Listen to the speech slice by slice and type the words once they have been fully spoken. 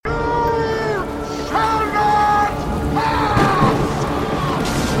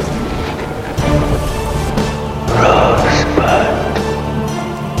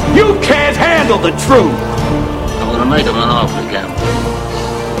through. I'm gonna make him an offer again.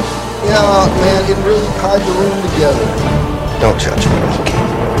 Yeah, man, it really tied the room together. Don't judge me, Rocky.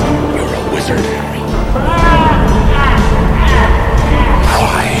 You're a wizard, Harry.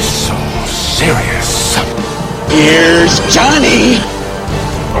 Why so serious? Here's Johnny!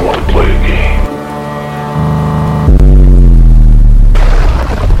 I want to play a game.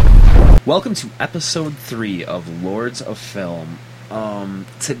 Welcome to episode 3 of Lords of Film.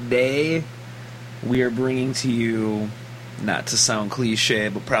 Today we are bringing to you, not to sound cliche,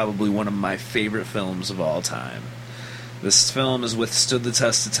 but probably one of my favorite films of all time. This film has withstood the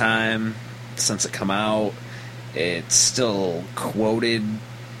test of time since it came out. It's still quoted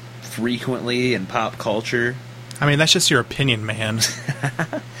frequently in pop culture. I mean, that's just your opinion, man.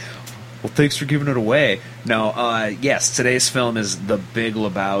 Well, thanks for giving it away. No, yes, today's film is The Big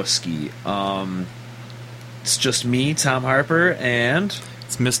Lebowski. It's just me, Tom Harper, and...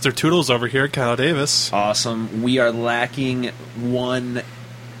 It's Mr. Toodles over here, Kyle Davis. Awesome. We are lacking one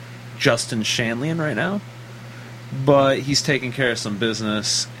Justin Shanlian right now, but he's taking care of some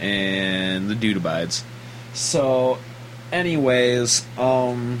business, and the dude abides. So, anyways, I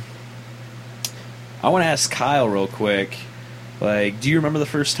want to ask Kyle real quick, like, do you remember the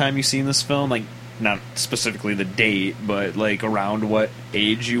first time you seen this film? Like, not specifically the date, but, like, around what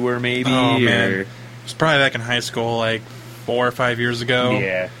age you were, maybe? Oh, man. Or... It was probably back in high school, like, 4 or 5 years ago.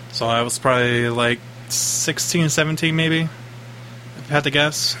 Yeah. So I was probably, like, 16, 17, maybe, if I had to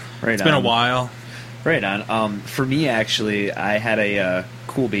guess. Right It's been a while. Right on. For me, actually, I had a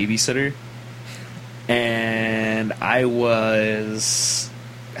cool babysitter, and I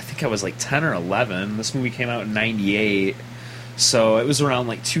think I was like 10 or 11. This movie came out in 98, so it was around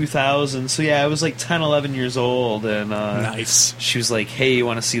like 2000. So yeah, I was like 10, 11 years old, and Nice. she was like, hey, you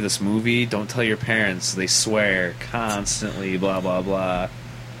want to see this movie? Don't tell your parents. They swear constantly, blah, blah, blah.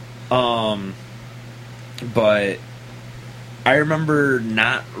 But I remember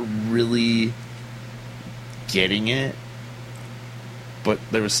not really getting it, but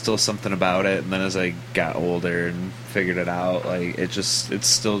there was still something about it, and then as I got older and figured it out, like, it's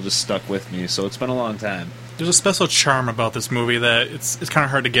still just stuck with me, so it's been a long time. There's a special charm about this movie that it's kind of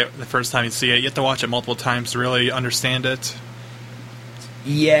hard to get the first time you see it. You have to watch it multiple times to really understand it.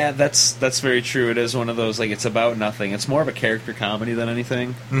 Yeah, that's very true. It is one of those, like, it's about nothing. It's more of a character comedy than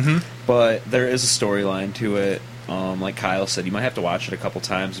anything, but there is a storyline to it. Like Kyle said, you might have to watch it a couple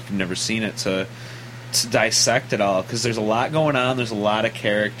times if you've never seen it to dissect it all, because there's a lot going on. There's a lot of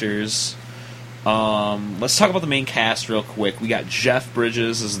characters. Let's talk about the main cast real quick. We got Jeff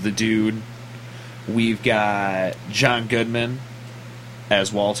Bridges as the dude. We've got John Goodman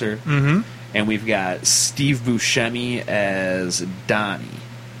as Walter. And we've got Steve Buscemi as Donnie.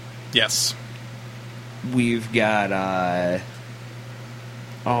 Yes. We've got,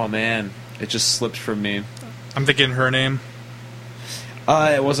 oh man, it just slipped from me. I'm thinking her name.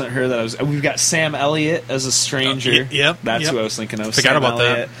 It wasn't her that I was... We've got Sam Elliott as a stranger. Yep. That's who I was thinking of. Forgot Sam about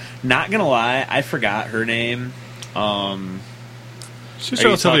Elliott. that. Not gonna lie, I forgot her name. She's are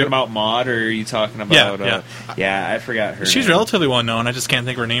you talking about Maude, or are you talking about... Yeah, I forgot her She's name. relatively well known. I just can't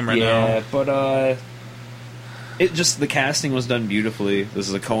think of her name right now. Yeah, but it just... The casting was done beautifully. This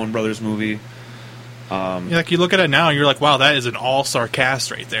is a Coen Brothers movie. Like, you look at it now, and you're like, wow, that is an all-star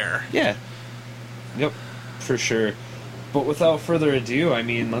cast right there. Yeah. Yep, for sure. But without further ado, I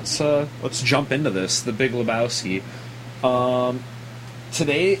mean, let's jump into this. The Big Lebowski.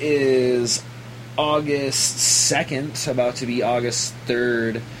 Today is August 2nd, about to be August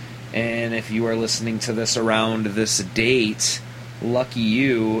 3rd, and if you are listening to this around this date, lucky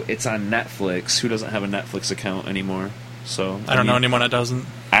you, it's on Netflix. Who doesn't have a Netflix account anymore? So I don't know anyone that doesn't.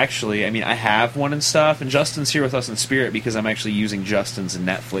 Actually, I mean, I have one and stuff, and Justin's here with us in spirit because I'm actually using Justin's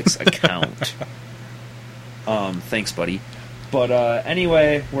Netflix account. Thanks, buddy. But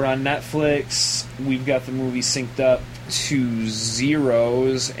anyway, we're on Netflix. We've got the movie synced up to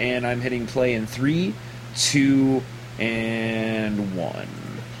zeros, and I'm hitting play in 3, 2, and 1.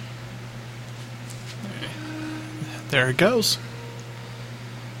 There it goes.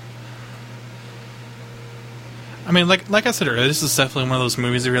 I mean, like I said earlier, this is definitely one of those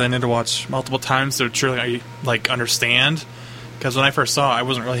movies you really need to watch multiple times to truly, like, understand. Because when I first saw it, I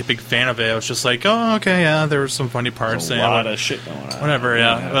wasn't really a big fan of it. I was just like, oh, okay, yeah, there were some funny parts. There's a lot of shit going on. Whatever,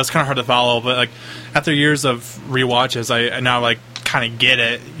 yeah. It was kind of hard to follow. But, like, after years of rewatches, I now, like, kind of get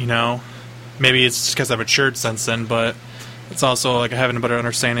it, you know? Maybe it's just because I've matured since then, but it's also, like, having a better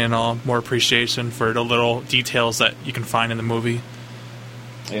understanding and all, more appreciation for the little details that you can find in the movie.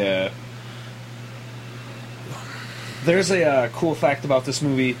 Yeah. There's a cool fact about this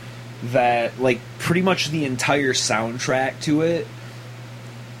movie that, like, pretty much the entire soundtrack to it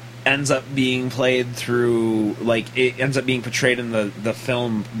ends up being played through, like, it ends up being portrayed in the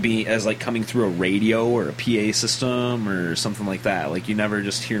film as, like, coming through a radio or a PA system or something like that. Like, you never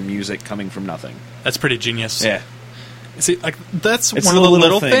just hear music coming from nothing. That's pretty genius. Yeah. See, like, that's It's one of the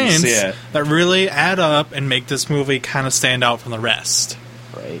little things yeah. that really add up and make this movie kind of stand out from the rest.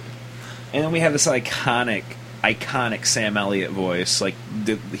 Right. And then we have this iconic Sam Elliott voice. Like,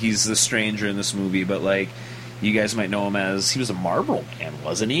 he's the stranger in this movie, but, like, you guys might know him as, he was a Marlboro Man,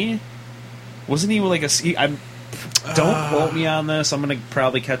 wasn't he? Wasn't he like don't quote me on this. I'm going to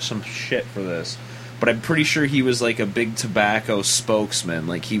probably catch some shit for this. But I'm pretty sure he was like a big tobacco spokesman.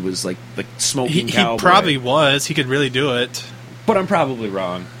 Like, he was like the smoking cowboy. He probably was. He could really do it. But I'm probably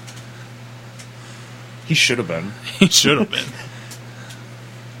wrong. He should have been. He should have been.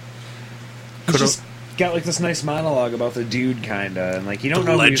 He's just got like this nice monologue about the dude, kinda, and like you don't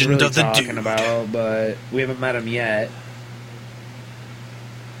The know who he's legend really of the talking dude. about, but we haven't met him yet.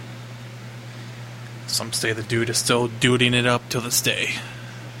 Some say the dude is still duding it up till this day.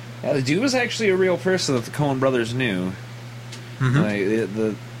 Yeah, the dude was actually a real person that the Coen brothers knew. Mm-hmm.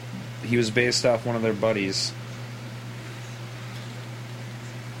 Like, he was based off one of their buddies.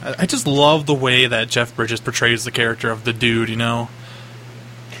 I just love the way that Jeff Bridges portrays the character of the dude, you know?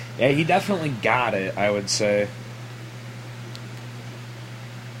 Yeah, he definitely got it, I would say.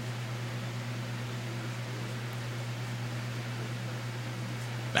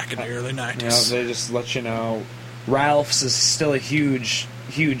 Back in the early 90s. You know, they just let you know Ralph's is still a huge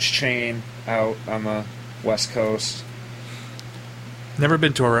chain out on the West Coast. Never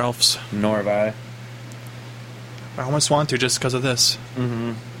been to a Ralph's. Nor have I. I almost want to just because of this.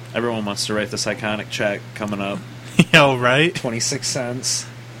 Mm-hmm. Everyone wants to write this iconic check coming up. Yeah, right? 26 cents.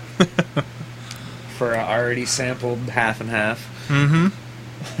 For a already sampled half and half. Mm-hmm.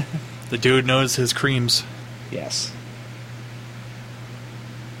 The dude knows his creams. Yes.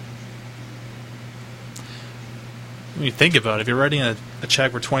 When you think about it, if you're writing a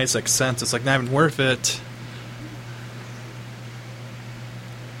check for 26 cents, it's like not even worth it.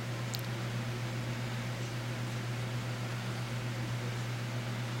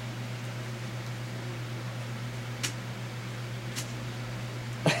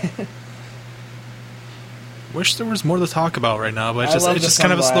 Wish there was more to talk about right now, but it's just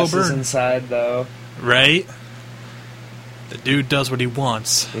kind of a slow burn. Inside, though. Right? The dude does what he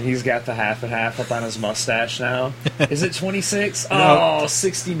wants. And he's got the half and half up on his mustache now. Is it 26? No. Oh,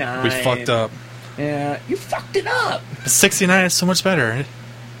 69. We fucked up. Yeah, you fucked it up. 69 is so much better.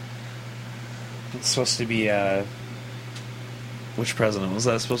 It's supposed to be, which president was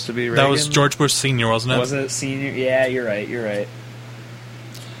that supposed to be? Reagan? That was George Bush Sr., wasn't it? Was it Senior? Yeah, you're right.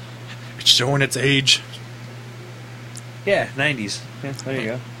 It's showing its age. Yeah, 90s. Yeah, there you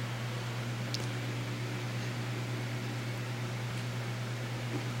go.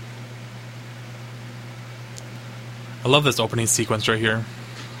 I love this opening sequence right here.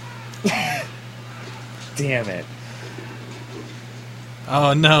 Damn it.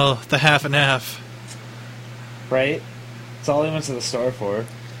 Oh no, the half and half. Right? That's all he went to the store for.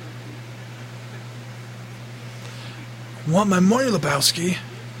 Want my money, Lebowski?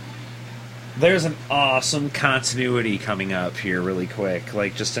 There's an awesome continuity coming up here really quick.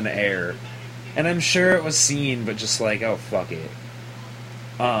 Like, just an air. And I'm sure it was seen, but just like, oh, fuck it.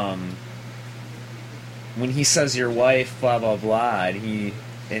 When he says your wife, blah, blah, blah, and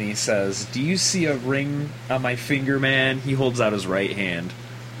he says, do you see a ring on my finger, man? He holds out his right hand.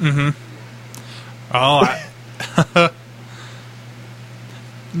 Mm-hmm. Oh,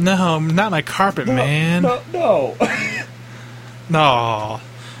 no, not my carpet, man. No. No.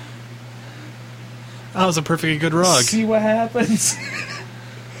 That was a perfectly good rug. See what happens?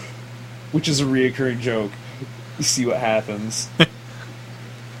 Which is a reoccurring joke. You see what happens.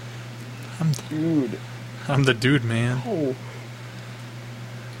 Dude. I'm the dude, man. Oh.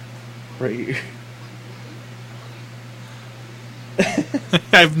 Right here.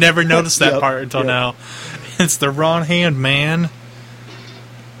 I've never noticed that Yep, part until yep. now. It's the wrong hand, man.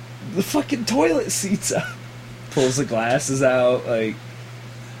 The fucking toilet seat's out. Pulls the glasses out, like...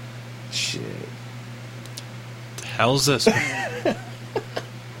 Shit. The hell's this?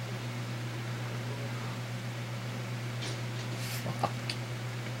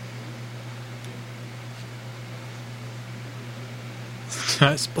 Am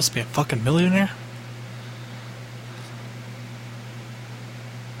I supposed to be a fucking millionaire?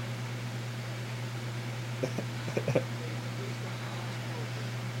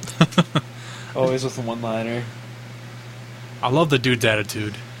 Always with a one-liner. I love the dude's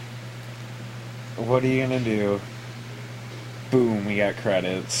attitude. What are you gonna do? Boom, we got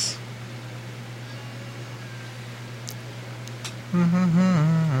credits.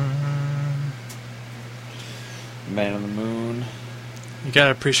 Man on the Moon. You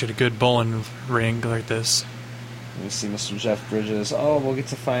gotta appreciate a good bowling ring like this. We see Mr. Jeff Bridges. Oh, we'll get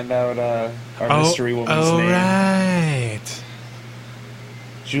to find out our mystery woman's oh, name. Right.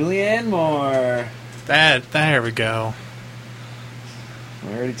 Julianne Moore. There we go. We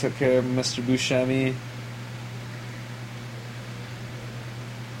already took care of Mr. Buscemi.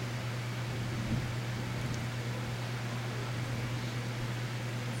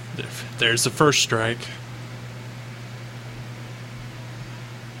 There's the first strike.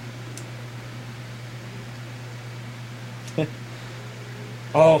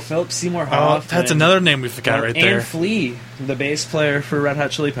 Oh, Philip Seymour Hoffman. Oh, that's another name we forgot right there. And Flea, the bass player for Red Hot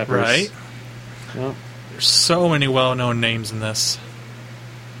Chili Peppers. Right? Yep. There's so many well-known names in this.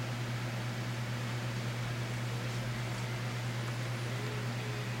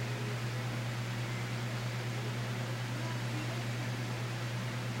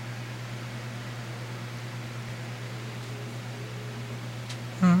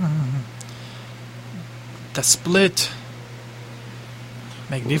 The Split.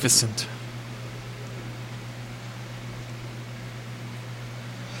 Magnificent.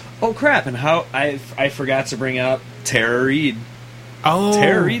 Oh crap! And how I forgot to bring up Tara Reid. Oh,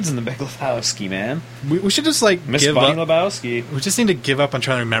 Tara Reid's in The Big Lebowski, man. we should just like Miss give Bunny up. Lebowski. We just need to give up on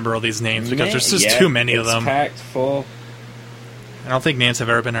trying to remember all these names because Man, there's just yeah, too many of it's them. packed full. I don't think names have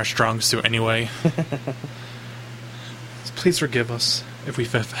ever been our strong suit anyway. Please forgive us if we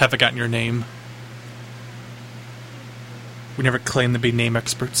haven't gotten your name. We never claimed to be name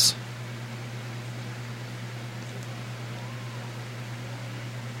experts.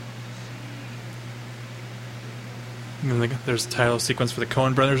 And there's the title sequence for the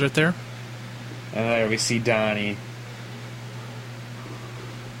Coen brothers right there. And there we see Donnie.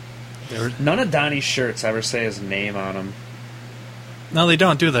 There. None of Donnie's shirts ever say his name on them. No, they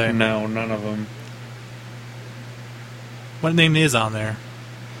don't, do they? No, none of them. What name is on there?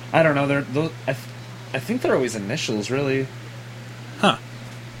 I don't know. I think they're always initials, really. Huh.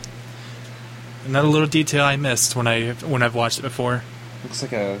 Another little detail I missed when I've watched it before. Looks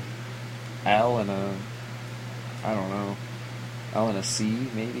like a L and a, I don't know, L and a C,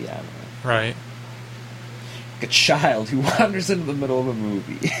 maybe? I don't know. Right. Like a child who wanders into the middle of a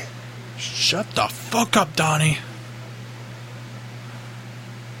movie. Shut the fuck up, Donnie.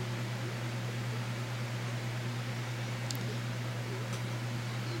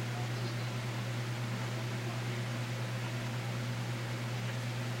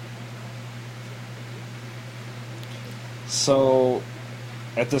 So,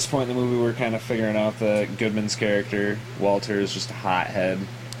 at this point in the movie, we're kind of figuring out that Goodman's character, Walter, is just a hothead.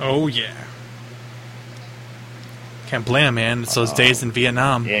 Oh, yeah. Can't blame him, man. It's those days in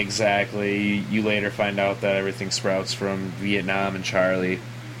Vietnam. Exactly. You later find out that everything sprouts from Vietnam and Charlie.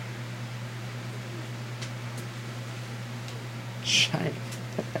 China.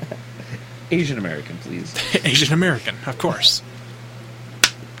 Asian American, please. Asian American, of course.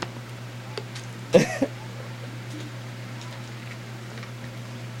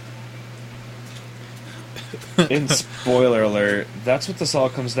 In spoiler alert, that's what this all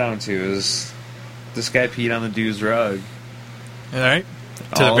comes down to, is this guy peed on the dude's rug. All right.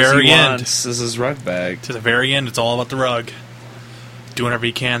 To All the very he end. wants is his rug bag. To the very end, it's all about the rug. Do whatever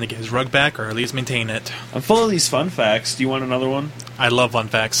you can to get his rug back, or at least maintain it. I'm full of these fun facts. Do you want another one? I love fun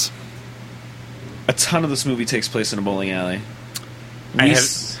facts. A ton of this movie takes place in a bowling alley.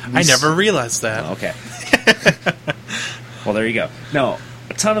 I never realized that. Okay. Well, there you go. No,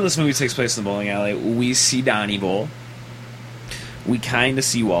 a ton of this movie takes place in the bowling alley. We see Donnie bowl. We kind of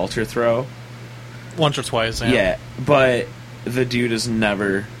see Walter throw. Once or twice, Yeah, but the dude has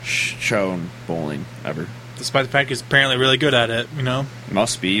never shown bowling, ever. Despite the fact he's apparently really good at it, you know?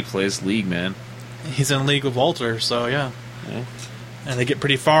 Must be. He plays league, man. He's in a league with Walter, so yeah. Yeah. And they get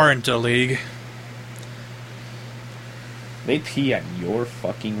pretty far into the league. They pee on your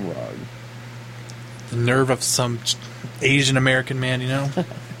fucking rug. The nerve of some Asian American man, you know?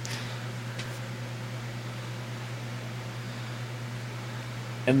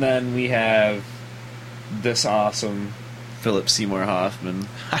 And then we have this awesome Philip Seymour Hoffman.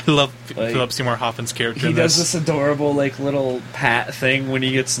 I love Like, Philip Seymour Hoffman's character He in does this adorable, like, little pat thing when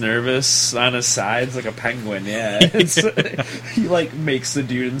he gets nervous on his sides, like a penguin, yeah. He, like, makes the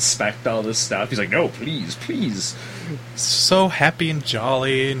dude inspect all this stuff. He's like, no, please, please. So happy and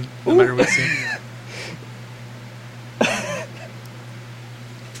jolly, and no matter what's in.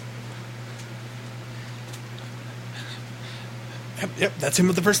 Yep, that's him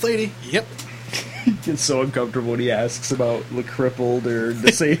with the first lady. Yep. He gets so uncomfortable when he asks about the crippled or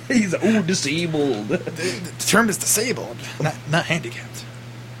disabled. He's disabled. The term is disabled, not handicapped.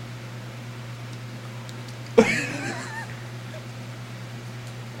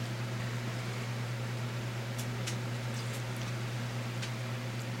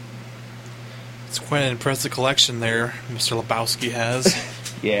 It's quite an impressive collection there, Mr. Lebowski has.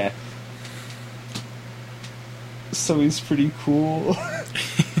 Yeah. So he's pretty cool.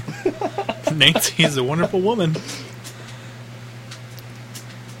 Nancy's a wonderful woman.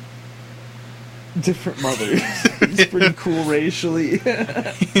 Different mothers. He's pretty cool racially.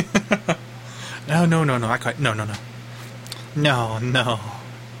 No. No.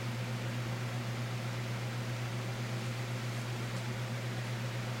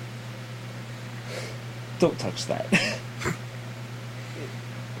 Don't touch that.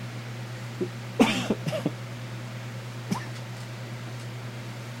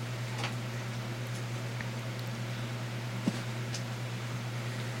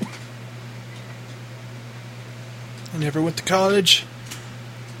 I never went to college.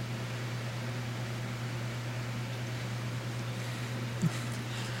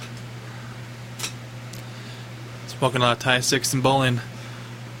 Smoking a lot of Thai sticks and bowling.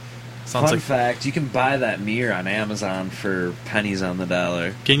 Sounds Fun like. fact, you can buy that mirror on Amazon for pennies on the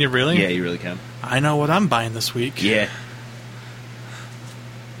dollar. Can you really? Yeah, you really can. I know what I'm buying this week. Yeah.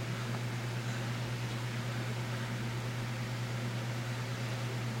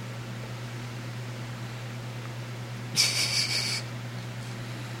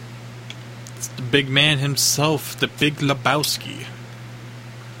 It's the big man himself, the big Lebowski.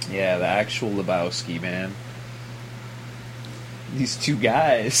 Yeah, the actual Lebowski, man. These two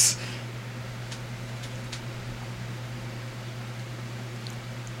guys.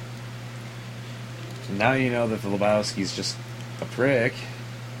 So now you know that the Lebowski's just a prick.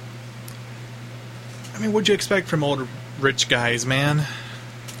 I mean, what'd you expect from old rich guys, man?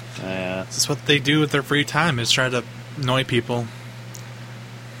 Yeah. This is what they do with their free time, is try to annoy people.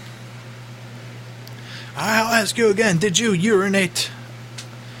 I'll ask you again, did you urinate?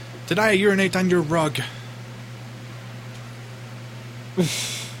 Did I urinate on your rug?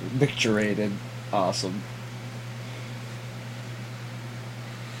 Picture-rated. Awesome.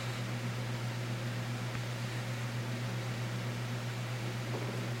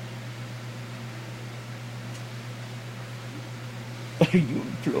 Are you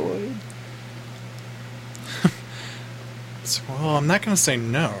employed? Well, I'm not going to say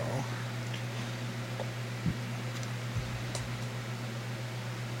no.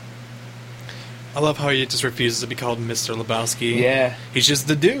 I love how he just refuses to be called Mr. Lebowski. Yeah. He's just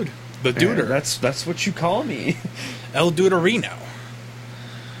the dude. The duder. Yeah, that's what you call me. El Duderino.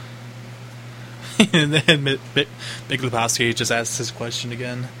 And then Big Lebowski just asks his question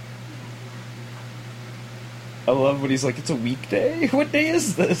again. I love when he's like, it's a weekday? What day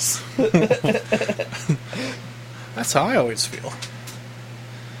is this? That's how I always feel.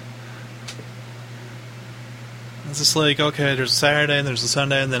 It's just like, okay, there's a Saturday and there's a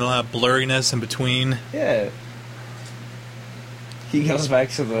Sunday and then a lot of blurriness in between. Yeah. He goes back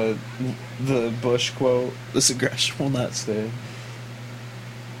to the Bush quote, "This aggression will not stay."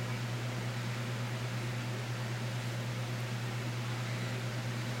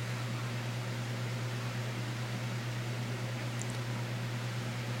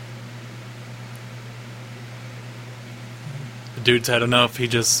 The dude's had enough. He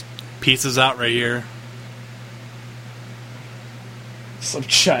just pieces out right here. Some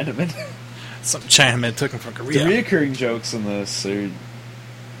Chinaman. Some Chinaman took him from The Korea. reoccurring jokes in this are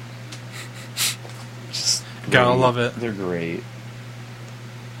just Gotta great. love it. They're great.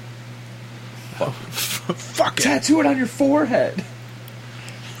 Fuck it. Tattoo it on your forehead.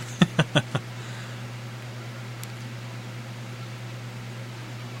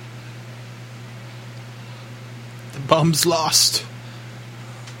 The bum's lost.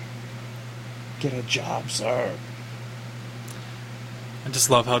 Get a job, sir. I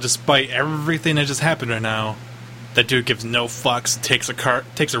just love how, despite everything that just happened right now, that dude gives no fucks. Takes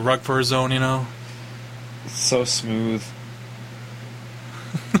a rug for his own, you know. So smooth.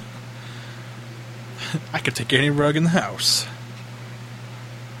 I could take any rug in the house.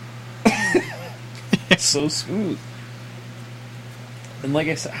 So smooth. And like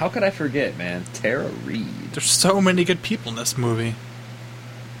I said, how could I forget, man? Tara Reid. There's so many good people in this movie.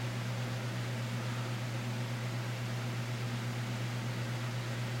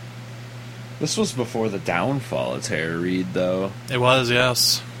 This was before the downfall of Tara Reid, though. It was,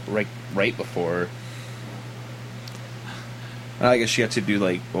 yes. Right before. I guess she got to do,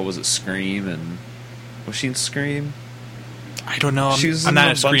 like, what was it, Scream, and... Was she in Scream? I don't know. She was I'm in not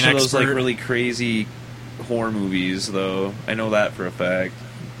a a screen bunch of those expert. like really crazy horror movies, though. I know that for a fact.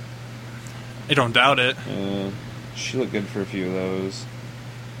 I don't doubt it. She looked good for a few of those.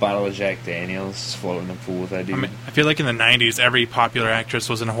 Bottle of Jack Daniels, just floating in the pool with that dude. I mean, I feel like in the 90s, every popular actress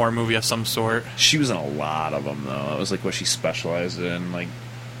was in a horror movie of some sort. She was in a lot of them, though. It was like what she specialized in, like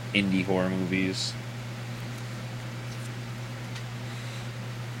indie horror movies.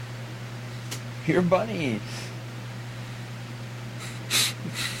 Your bunny.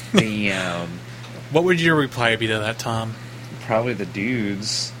 Damn. What would your reply be to that, Tom? Probably the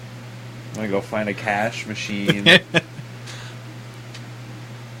dudes. I'm gonna go find a cash machine.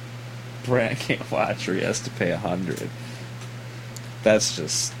 Brant can't watch or he has to pay $100. That's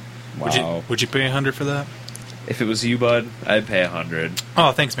just wow. Would you pay $100 for that? If it was you, bud, I'd pay $100.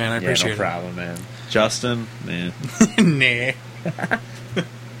 Oh, thanks, man. I appreciate no it. problem, man. Justin, man, Nah.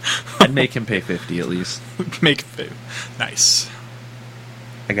 I'd make him pay $50 at least. Make it fit. Nice.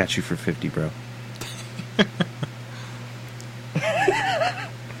 I got you for $50, bro.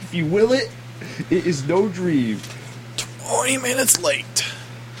 If you will it, it is no dream. 20 minutes late.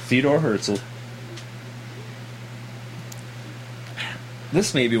 Theodore Herzl.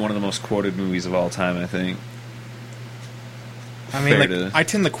 This may be one of the most quoted movies of all time, I think. I mean, Fair like, to- I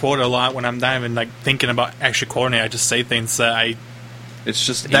tend to quote a lot when I'm not even like thinking about actually quoting it. I just say things that It's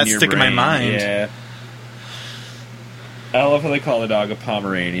just That's in your sticking in my brain. mind. Yeah. I love how they call the dog a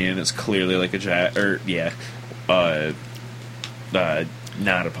Pomeranian. It's clearly like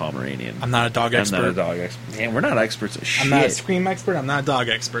not a Pomeranian. I'm not a dog expert. I'm not a dog expert. Man, we're not experts at shit. I'm not a scream expert. I'm not a dog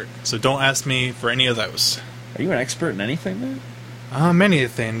expert. So don't ask me for any of those. Are you an expert in anything, man? Many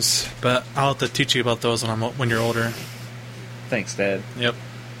things, but I'll have to teach you about those when you're older. Thanks, Dad. Yep.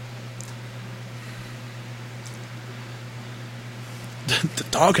 The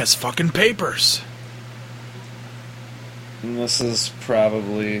dog has fucking papers. And this is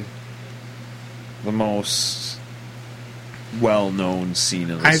probably the most well-known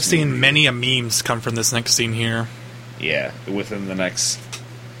scene of this I've seen movie. many a memes come from this next scene here. Yeah, within the next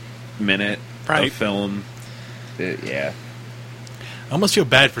minute Right. of film. Yeah. I almost feel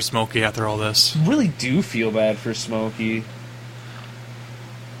bad for Smokey after all this. Really do feel bad for Smokey.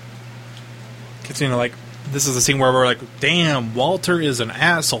 Because, you know, like, this is a scene where we're like, damn, Walter is an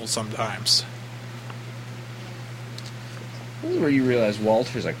asshole sometimes. This is where you realize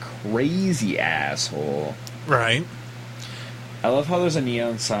Walter's a crazy asshole. Right. I love how there's a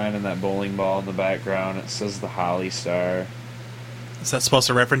neon sign and that bowling ball in the background. It says the Holly Star. Is that supposed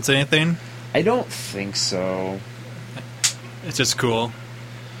to reference anything? I don't think so. It's just cool.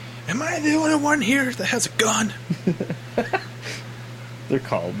 Am I the only one here that has a gun? They're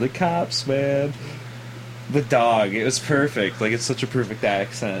called the cops, man. The dog, it was perfect. Like, it's such a perfect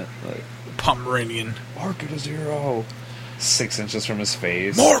accent. Like, Pomeranian. mark it a 0. 6 inches from his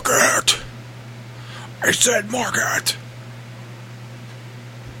face. Mark it! I said mark it!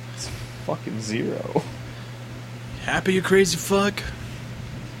 It's fucking 0. Happy, you crazy fuck?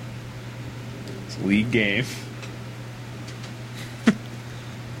 It's a league game.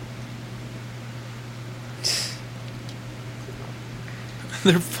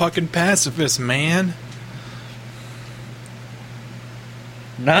 They're fucking pacifists, man.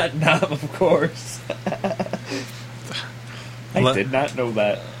 Not Nom, of course. I Le- did not know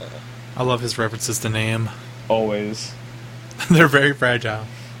that. I love his references to Nam. Always. They're very fragile.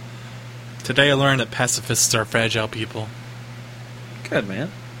 Today I learned that pacifists are fragile people. Good, man.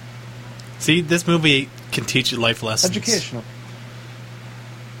 See, this movie can teach you life lessons. Educational.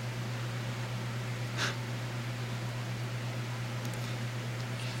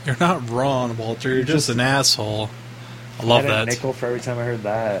 You're not wrong, Walter. You're just an asshole. I love I had a that. nickel for every time I heard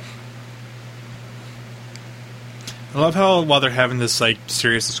that. I love how while they're having this like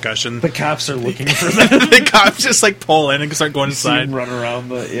serious discussion, The cops are looking for them. the cops just like pull in and start going You see them inside. run around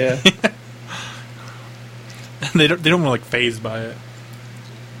the They don't like phased by it.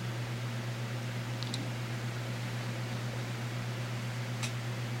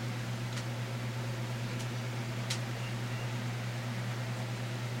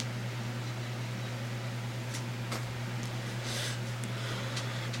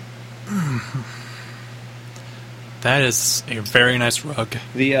 That is a very nice rug.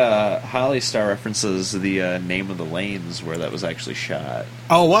 The Holly Star references the name of the lanes where that was actually shot.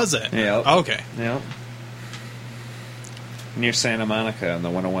 Oh, was it? Yep. Okay. Yep. Near Santa Monica on the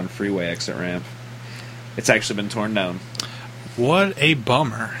 101 freeway exit ramp. It's actually been torn down. What a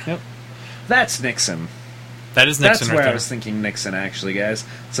bummer. Yep. That's Nixon. That is Nixon That's right where there. I was thinking Nixon, actually, guys.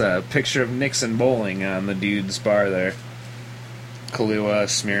 It's a picture of Nixon bowling on the dude's bar there. Kahlua,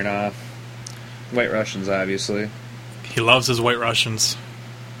 Smirnoff. White Russians, obviously. He loves his White Russians.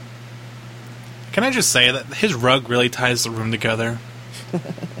 Can I just say that his rug really ties the room together?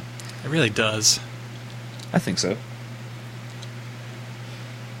 It really does. I think so.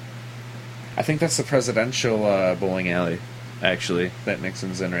 I think that's the presidential bowling alley, actually, that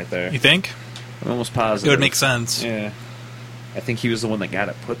Nixon's in right there. You think? I'm almost positive. It would make sense. Yeah. I think he was the one that got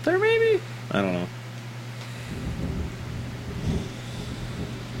it put there, maybe? I don't know.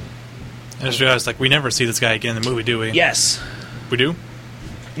 I just realized, like, we never see this guy again in the movie, do we? Yes. We do?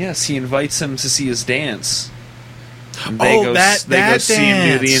 Yes, he invites him to see his dance. And that they go see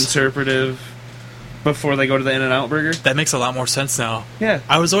him do the dance. interpretive before they go to the In-N-Out Burger. That makes a lot more sense now. Yeah.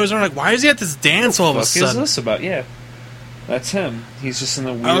 I was always wondering, like, why is he at this dance all of a What the fuck is sudden? this about? Yeah. That's him. He's just in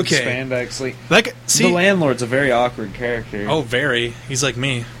the weird Okay. spandex. Like, Like, see, the landlord's a very awkward character. oh, very. He's like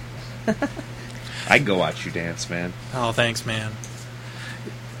me. I'd go watch you dance, man. Oh, thanks, man.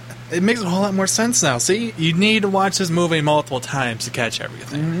 It makes a whole lot more sense now. See, you need to watch this movie multiple times to catch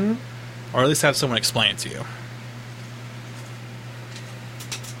everything, or at least have someone explain it to you.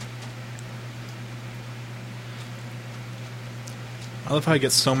 I love how he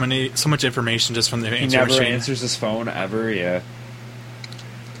gets so much information just from the He answer never machine. answers his phone ever, yeah.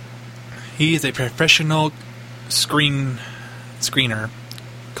 He is a professional screener,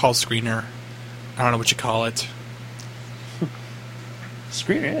 call screener. I don't know what you call it.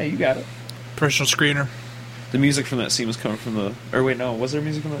 Screener, yeah, you got it. Professional screener. The music from that scene was coming from the... Or wait, no, was there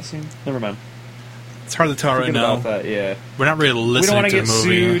music from that scene? Never mind. It's hard to tell right Thinking now. about that, yeah. We're not really We don't listening want to to the get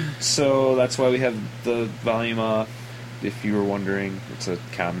movie. sued, so that's why we have the volume off. If you were wondering, it's a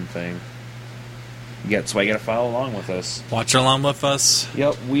common thing. Yeah, that's why you got to follow along with us. Watch along with us.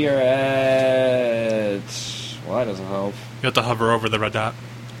 Yep, we are at... Well, that doesn't help. You have to hover over the red dot.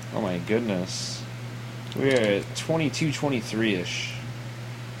 Oh my goodness. We are at 22:23-ish.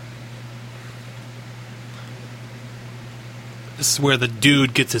 This is where the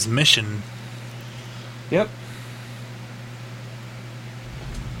dude gets his mission. Yep.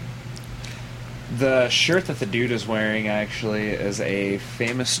 The shirt that the dude is wearing, actually, is a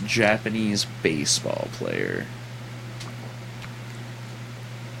famous Japanese baseball player.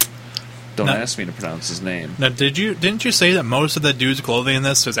 Don't Now- ask me to pronounce his name. Now, didn't you say that most of the dude's clothing in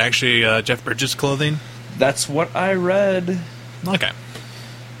this was actually Jeff Bridges' clothing? That's what I read. Okay.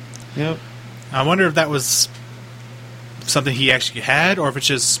 Yep. I wonder if that was something he actually had, or if it's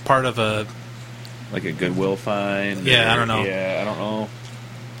just part of a... Like a Goodwill find. Yeah, I or- don't know. Yeah, I don't know.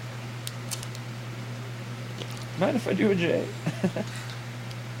 Mind if I do a J?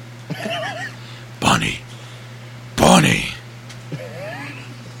 Bonnie! Bonnie!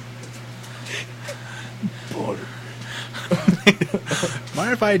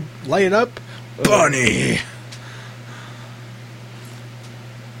 Mind if I light it up? Bonnie!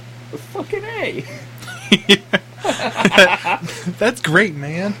 Fucking A. That's great,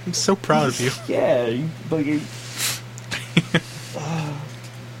 man. I'm so proud of you. Yeah, you fucking...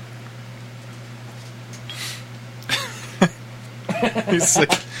 He's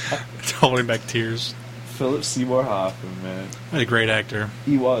like holding back tears. Philip Seymour Hoffman, man. What a great actor.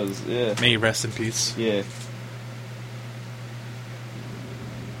 He was, yeah. May he rest in peace. Yeah.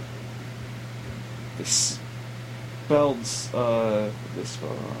 This spelled, this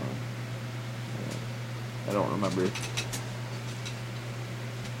spelled wrong. I don't remember.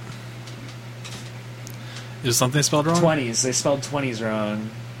 Is something spelled wrong? 20s. They spelled 20s wrong.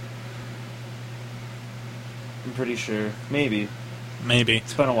 I'm pretty sure. Maybe. Maybe.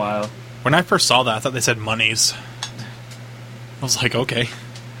 It's been a while. When I first saw that, I thought they said monies. I was like, okay.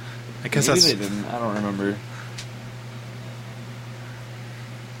 I guess Maybe that's... they didn't. I don't remember.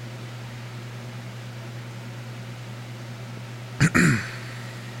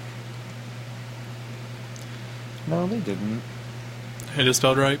 No, they didn't. It is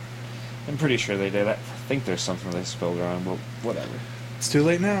spelled right. I'm pretty sure they did. I think there's something they spelled wrong, but whatever. It's too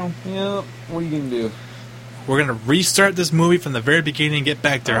late now. Yep. What are you gonna do? We're going to restart this movie from the very beginning and get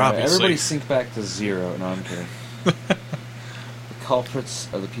back there, All right, obviously. everybody sink back to zero. No, I'm kidding. The culprits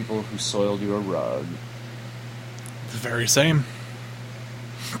are the people who soiled your rug. The very same.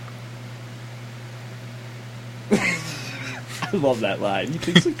 I love that line. You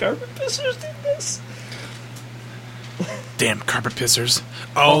think the carpet pissers did this? Damn carpet pissers.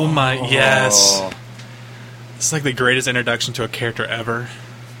 Oh my, yes. It's like the greatest introduction to a character ever.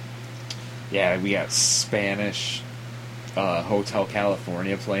 Yeah, we got Spanish Hotel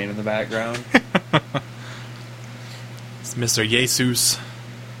California playing in the background. It's Mr. Jesus.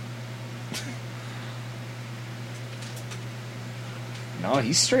 No,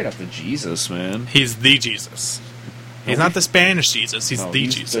 he's straight up the Jesus, man. He's the Jesus. He's not the Spanish Jesus. He's No, the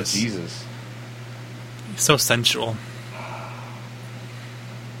he's Jesus. The Jesus. He's so sensual.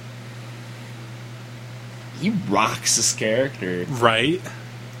 he rocks this character. Right?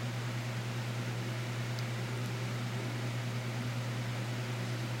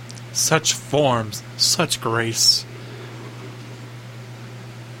 Such forms, such grace.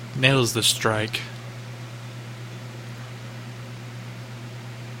 Nails the strike.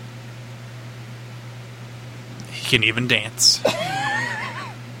 He can even dance.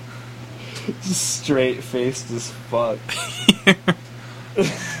 Just straight faced as fuck.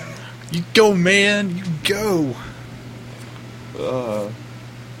 You go, man. You go.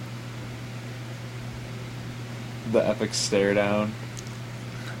 The epic stare down.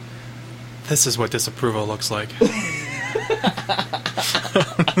 This is what disapproval looks like.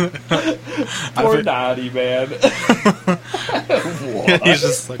 Poor Dottie, man. He's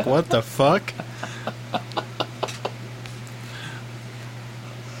just like, what the fuck?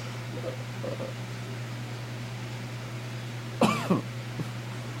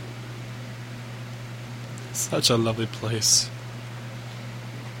 Such a lovely place.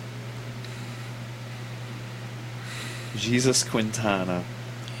 Jesus Quintana.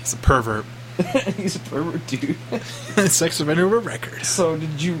 He's a pervert. He's a pervert, dude. Sex offender with record. So,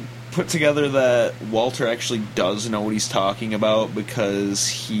 did you put together that Walter actually does know what he's talking about because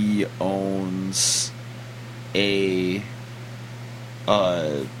he owns a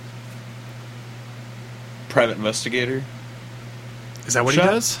private investigator? Is that what Shut- he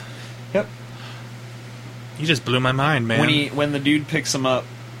does? Yep. You just blew my mind, man. When the dude picks him up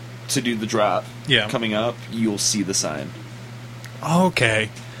to do the drop, Yeah. coming up, you'll see the sign. Okay.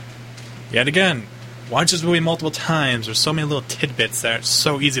 Yet again, watch this movie multiple times. There's so many little tidbits that are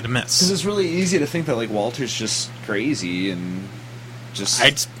so easy to Because miss. it's really easy to think that like Walter's just crazy and just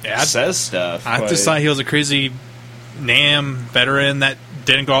I says stuff. I but just thought he was a crazy NAM veteran that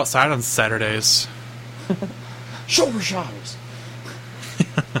didn't go outside on Saturdays. shoulder shotters.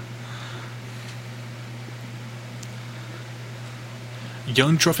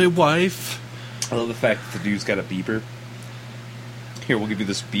 Young trophy wife. I love the fact that the dude's got a beeper. Here, we'll give you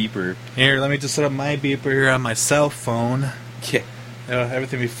this beeper. Here, let me just set up my beeper here on my cell phone. Yeah.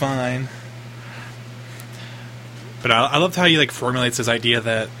 Everything will be fine. But I loved how he like formulates his idea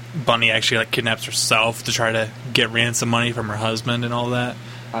that Bunny actually like kidnaps herself to try to get ransom money from her husband and all that.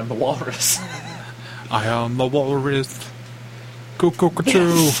 I'm the walrus. I am the walrus. Cuckoo.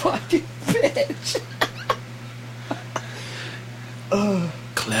 Fucking bitch.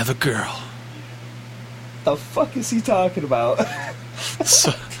 Clever girl. The fuck is he talking about?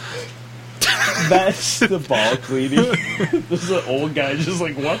 So, That's the ball cleaning. There's an old guy just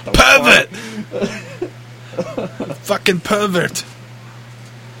like, what the pervert! Fucking pervert.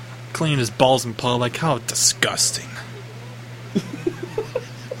 Clean his balls in public. How disgusting.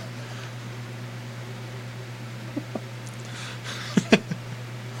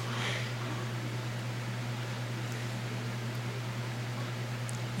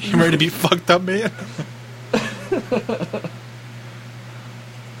 You ready to be fucked up, man?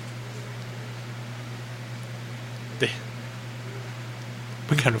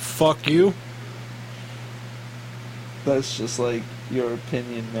 We gotta fuck you. That's just like your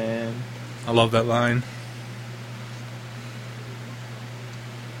opinion, man. I love that line.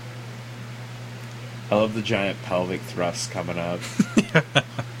 I love the giant pelvic thrust coming up.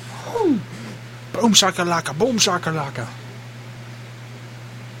 Boom shakalaka, boom shakalaka.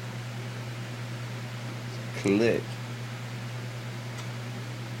 Click.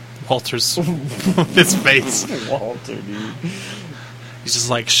 Walter's his face. Walter, dude. He's just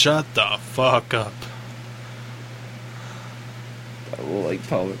like, shut the fuck up. That little like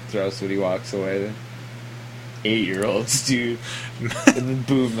pelvic thrust when he walks away. 8-year-olds, dude. And then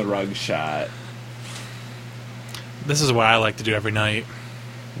boom, the rug shot. This is what I like to do every night.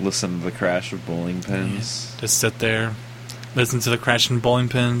 Listen to the crash of bowling pins. Just sit there, listen to the crashing bowling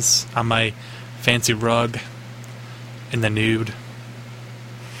pins on my fancy rug in the nude.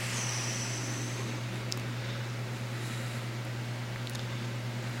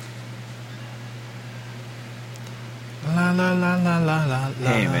 La la la la la la.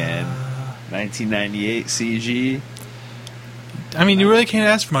 Hey, man. 1998 CG. I mean, you really can't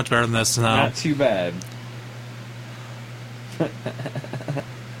ask for much better than this now. Not too bad.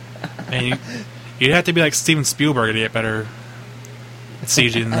 And you'd have to be like Steven Spielberg to get better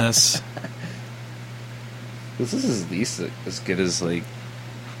CG than this. This is at least as good as like.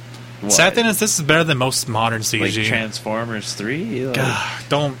 What? Sad thing is, this is better than most modern CG. Like Transformers 3? Like, God,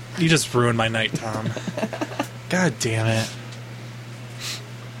 don't. You just ruined my night, Tom. God damn it.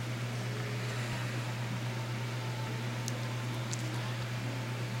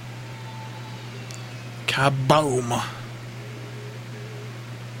 Kaboom.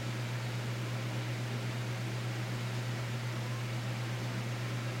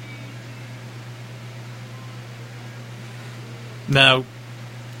 Now,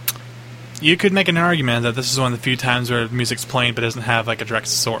 you could make an argument that this is one of the few times where music's playing but doesn't have like a direct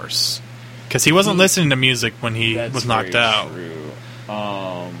source. Because he wasn't listening to music when he was knocked out. True.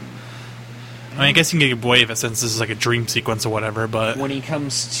 I mean, I guess you can get away with it since this is like a dream sequence or whatever, but... When he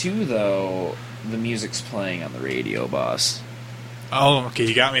comes to, though, the music's playing on the radio, boss. Oh, okay,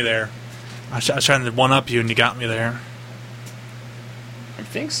 you got me there. I was trying to one-up you and you got me there. I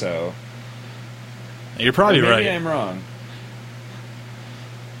think so. You're probably Or maybe right. I'm wrong.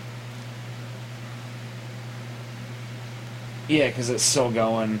 Yeah, because it's still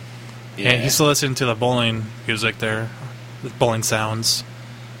going. Yeah, he's still listening to the bowling music there. The bowling sounds.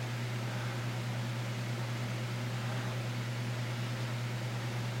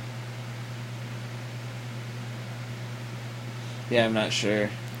 Yeah, I'm not sure.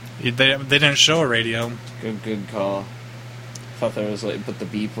 They didn't show a radio. Good call. Thought there was like, but the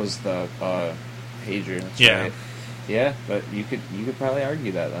beep was the pager. That's Yeah. right. Yeah, but you could probably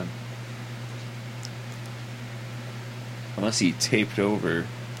argue that then. Unless he taped over.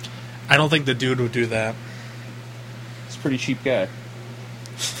 I don't think the dude would do that. He's a pretty cheap guy.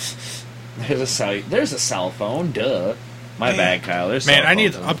 There's a cell phone. Duh. My bad, Kyle. There's Man, cell I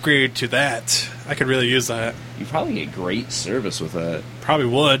need phones. to upgrade to that. I could really use that. You probably get great service with that. Probably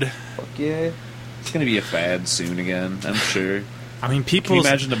would. Fuck yeah. It's gonna be a fad soon again, I'm sure. I mean, Can you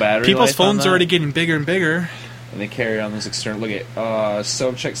imagine the battery people's life on phones that? are already getting bigger and bigger. And they carry on this external. Look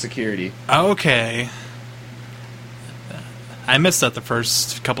at check security. Okay. I missed that the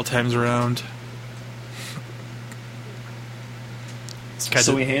first couple times around.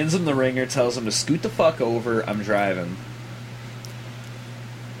 So he hands him the ringer, tells him to scoot the fuck over. I'm driving.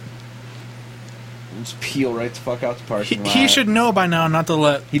 Just peel right the fuck out the parking lot. He should know by now not to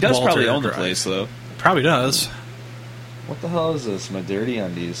let. He does Walter probably own the drive. place though. Probably does. What the hell is this? My dirty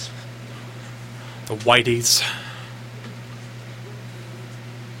undies. The whiteys.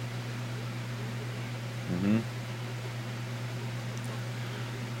 Mm-hmm.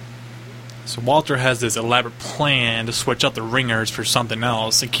 So Walter has this elaborate plan to switch out the ringers for something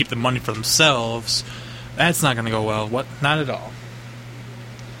else and keep the money for themselves. That's not going to go well. What? Not at all.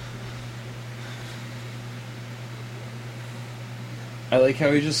 I like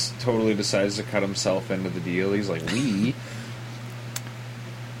how he just totally decides to cut himself into the deal. He's like, we.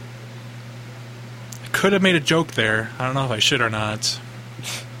 I could have made a joke there. I don't know if I should or not.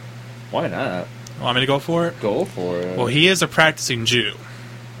 Why not? Want me to go for it? Go for it. Well, he is a practicing Jew.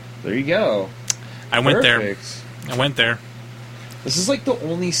 There you go. I went Perfect. there. I went there. This is like the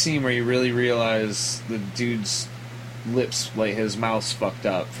only scene where you really realize the dude's lips, like his mouth's fucked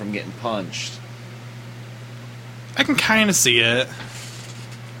up from getting punched. I can kind of see it.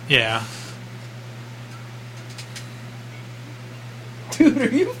 Yeah. Dude, are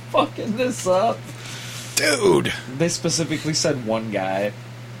you fucking this up? Dude! They specifically said one guy.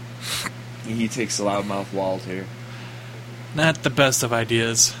 He takes a loudmouth Walter. Not the best of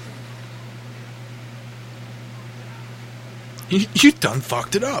ideas. You done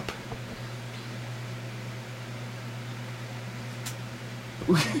fucked it up.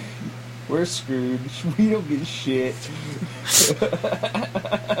 We're screwed. We don't get shit.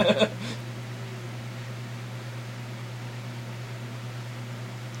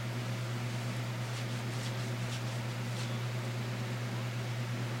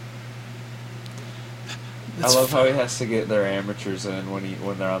 I love how he has to get their amateurs in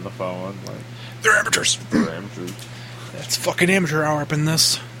when they're on the phone. Like, They're amateurs. they're amateurs. It's fucking amateur hour up in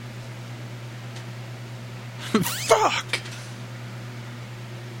this. Fuck!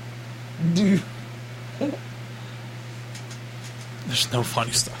 Dude. There's no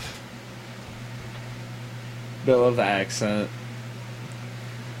funny stuff. I love the accent.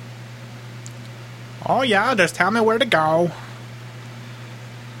 Oh yeah, just tell me where to go.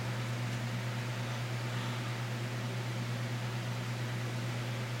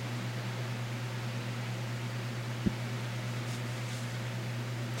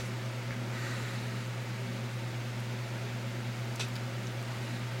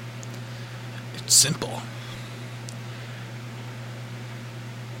 It's simple.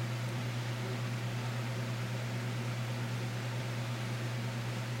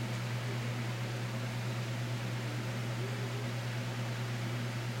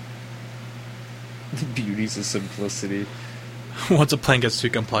 The beauties of simplicity. Once a plan gets too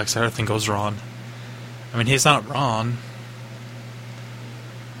complex, everything goes wrong. I mean, he's not wrong.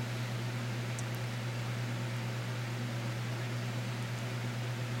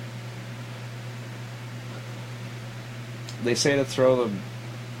 They say to throw the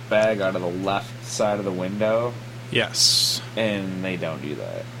bag out of the left side of the window, Yes. and they don't do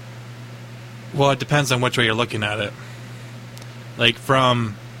that. Well, it depends on which way you're looking at it. like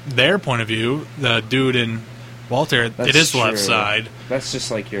from their point of view, the dude in Walter, it is left true. side. That's just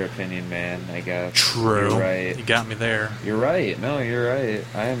like your opinion, man, I guess. True. You're right. You got me there. You're right. No, you're right.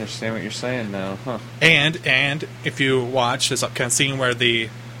 I understand what you're saying now. Huh. And if you watch this kind of scene where the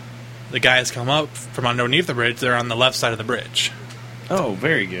guys come up from underneath the bridge, they're on the left side of the bridge. Oh,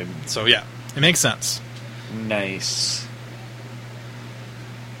 very good. So yeah, it makes sense. Nice.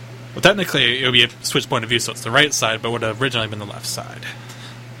 Well, technically, it would be a switch point of view, so it's the right side, but would have originally been the left side.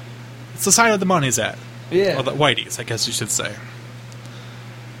 It's the side of the money's at. Yeah. Well, the Whitey's, I guess you should say.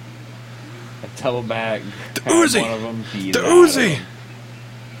 A towel bag. The Uzi! One of them beat The it out of Uzi! him.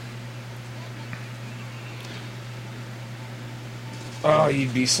 Oh,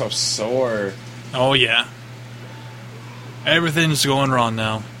 you'd be so sore. Oh, yeah. Everything's going wrong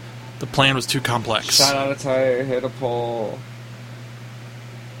now. The plan was too complex. Shot out a tire, hit a pole.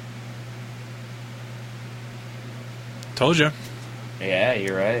 Told you. Yeah,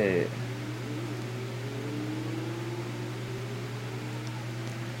 you're right.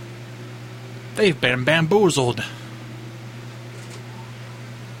 They've been bamboozled.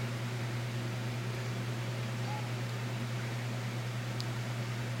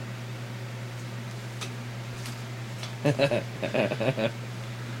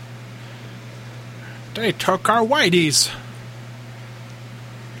 They took our Whiteys.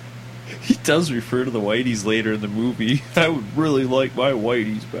 He does refer to the Whiteys later in the movie. I would really like my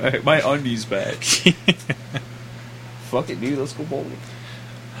Whiteys back. My undies back. Fuck it, dude. Let's go bowling.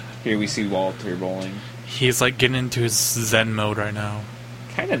 Here we see Walter bowling. He's like getting into his Zen mode right now.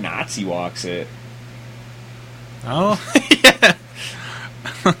 Kind of Nazi walks it. Oh, yeah.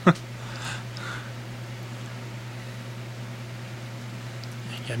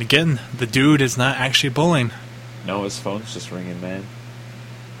 And again, the dude is not actually bowling. No, his phone's just ringing, man.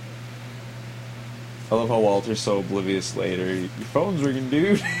 I love how Walter's so oblivious later. Your phone's ringing,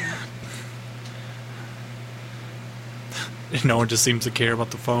 dude. No one just seems to care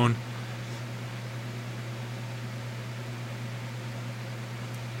about the phone.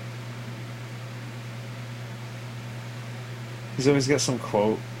 He's always got some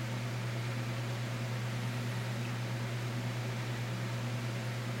quote.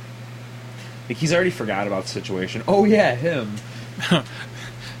 Like he's already forgot about the situation. Oh yeah, him.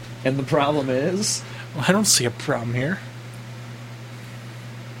 And the problem is, Well, I don't see a problem here.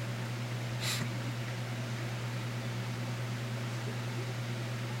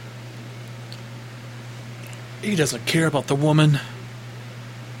 He doesn't care about the woman.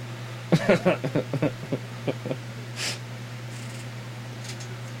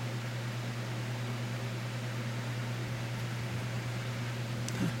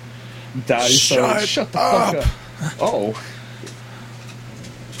 Daddy's Shut shut the up. fuck up. Oh.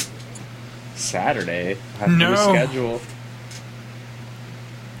 Saturday. Have to No. reschedule.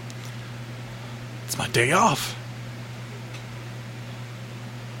 It's my day off.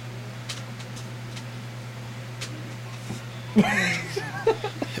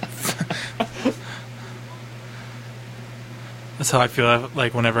 That's how I feel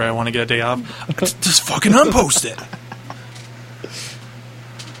like whenever I want to get a day off. Just fucking unpost it.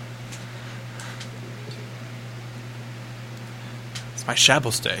 It's my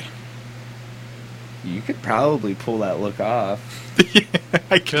Shabbos day. You could probably pull that look off. Yeah,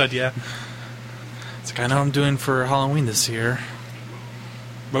 I could, yeah. It's like, I know what I'm doing for Halloween this year.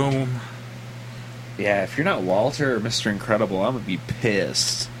 Boom. Yeah, if you're not Walter or Mr. Incredible, I'm gonna be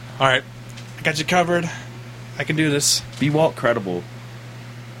pissed. Alright, I got you covered. I can do this. Be Walt Credible.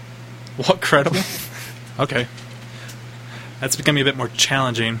 What, credible? Okay. That's becoming a bit more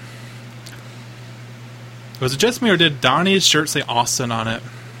challenging. Was it just me, or did Donnie's shirt say Austin on it?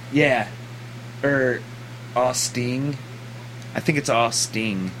 Yeah. Or Austin. I think it's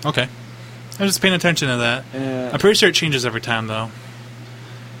Austin. Okay. I was just paying attention to that. Yeah. I'm pretty sure it changes every time, though.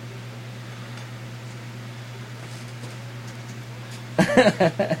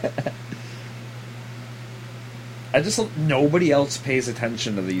 Nobody else pays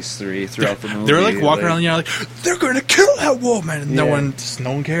attention to these three throughout the movie. They're like walking around, like, they're gonna kill that woman! And Yeah.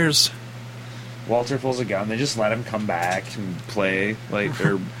 no one cares. Walter pulls a gun. They just let him come back and play, like,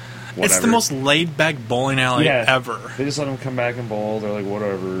 or whatever. It's the most laid back bowling alley Yeah. ever. They just let him come back and bowl. They're like,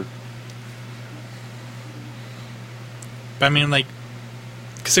 whatever. But I mean, like,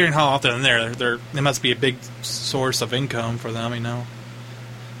 considering how often they're there, they must be a big source of income for them, you know?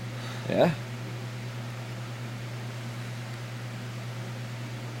 Yeah.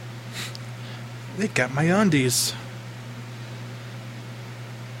 They got my undies.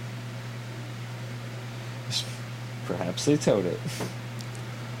 Perhaps they towed it.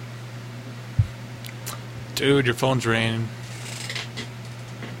 Dude, your phone's ringing.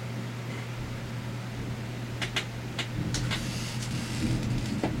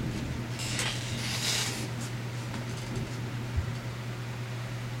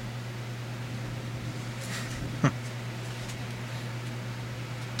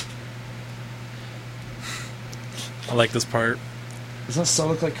 I like this part. Doesn't that still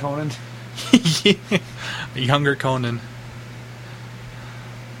look like Conan? Younger Conan.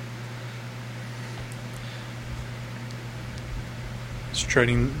 Just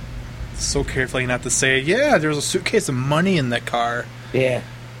treading so carefully not to say, yeah, there's a suitcase of money in that car. Yeah.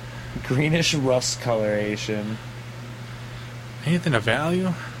 Greenish rust coloration. Anything of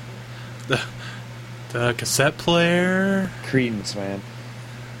value? The cassette player? Credence, man.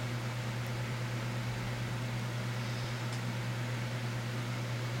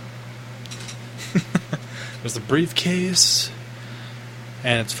 There's the briefcase.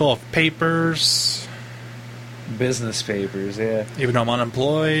 And it's full of papers. Business papers, yeah. Even though I'm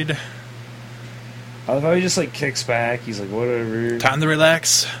unemployed. I love how he just, like, kicks back. He's like, whatever. Time to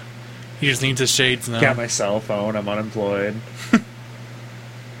relax. He just needs his shades now. Got my cell phone. I'm unemployed.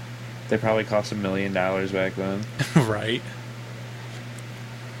 They probably cost $1 million back then. Right.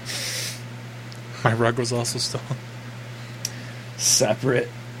 My rug was also stolen. Separate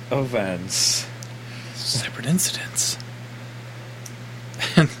events. Separate incidents.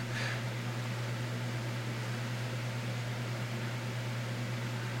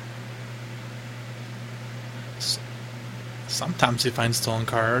 Sometimes you find stolen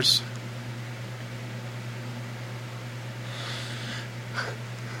cars.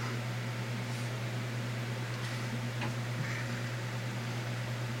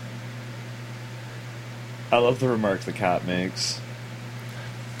 I love the remark the cop makes.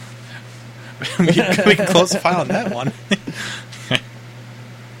 we can close the file on that one.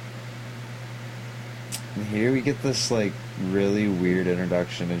 And here we get this, like, really weird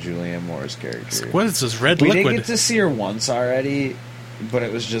introduction to Julianne Moore's character. What is this red We liquid? didn't get to see her once already, but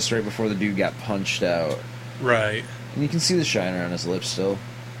it was just right before the dude got punched out. Right. And you can see the shiner on his lips still,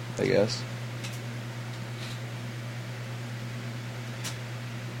 I guess.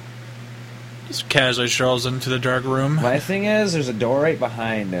 Just casually strolls into the dark room. My thing is, there's a door right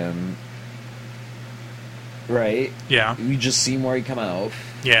behind him. Right? Yeah. You just see Maury come out.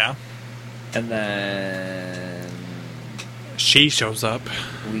 Yeah. And then She shows up.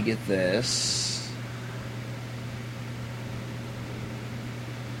 we get this.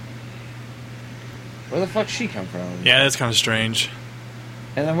 Where the fuck she come from? Yeah, that's kind of strange.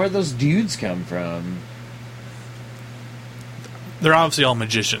 And then where'd those dudes come from? They're obviously all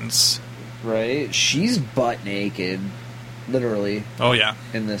magicians. Right? She's butt naked. Literally. Oh, yeah.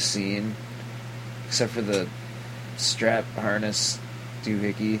 In this scene. Except for the strap harness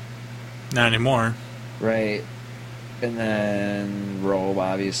doohickey. Not anymore. Right. And then robe,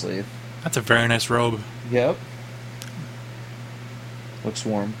 obviously. That's a very nice robe. Yep. Looks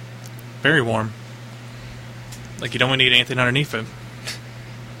warm. Very warm. Like you don't need anything underneath it.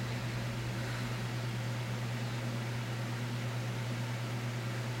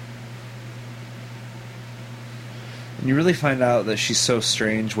 And you really find out that she's so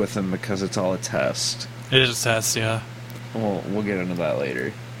strange with him because it's all a test. It is a test, yeah. We'll get into that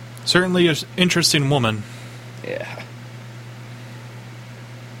later. Certainly an interesting woman. Yeah.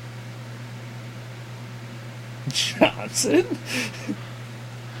 Johnson?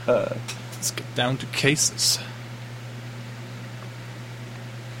 Let's get down to cases.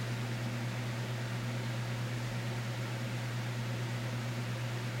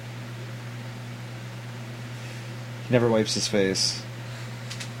 He never wipes his face.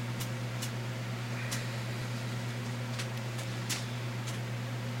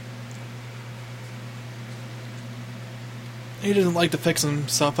 He doesn't like to fix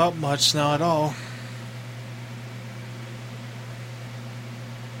himself up much now at all.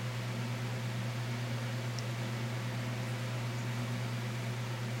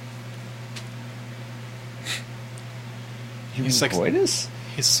 You He's mean like- coitus?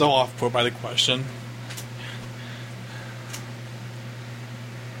 He's so off put by the question.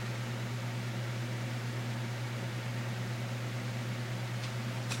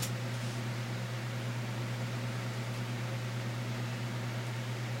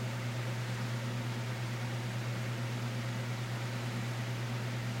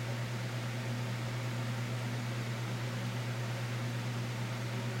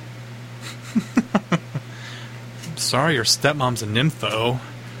 Sorry, your stepmom's a nympho.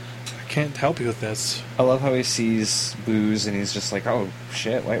 I can't help you with this. I love how he sees booze and he's just like, oh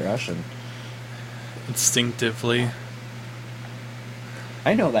shit, White Russian. Instinctively.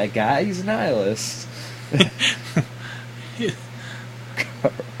 I know that guy, he's a nihilist.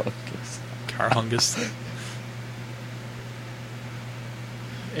 Carhungus.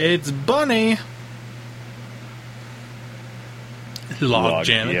 It's Bunny. Log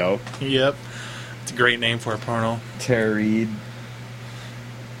Janet. Yo. Yep. It's a great name for a porno. Tara Reid.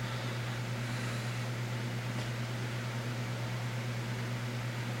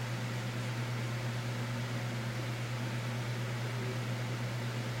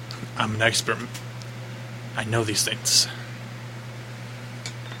 I'm an expert. I know these things.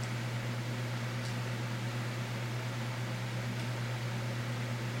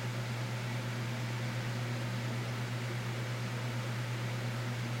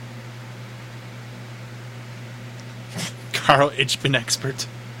 Carl H. expert.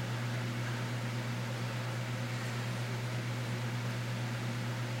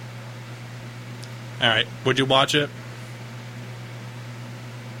 Alright, would you watch it?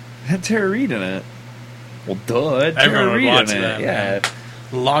 It had Tara Reid in it. Well, duh. It had Everyone Tara would Reid watch in it. that, Yeah.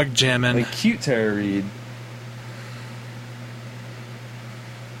 man. Log jamming. Like, cute Tara Reid.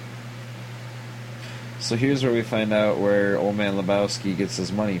 So here's where we find out where Old Man Lebowski gets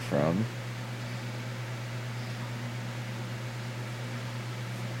his money from.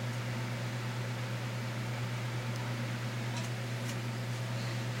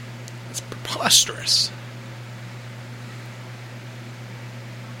 It's preposterous.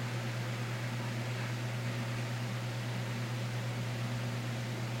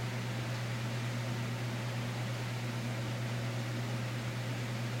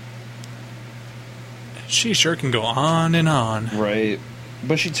 She sure can go on and on. Right.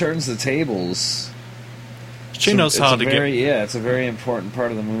 But she turns the tables. She knows how to get. Yeah, it's a very important part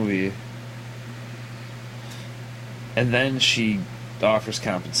of the movie. And then she offers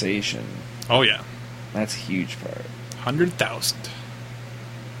compensation. Oh yeah, That's a huge part. 100,000.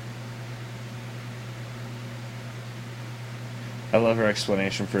 I love her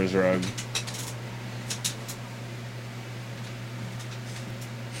explanation for his rug.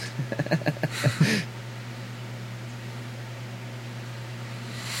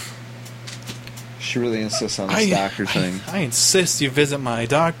 She really insists on this doctor thing. I insist you visit my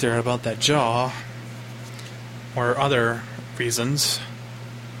doctor about that jaw. Or other reasons.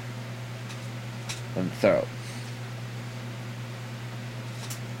 And throat.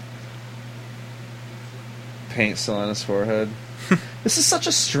 Paint still on his forehead. This is such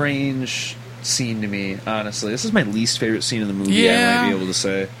a strange scene to me, honestly. This is my least favorite scene in the movie, Yeah. I might be able to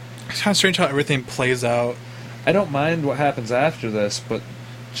say. It's kind of strange how everything plays out. I don't mind what happens after this, but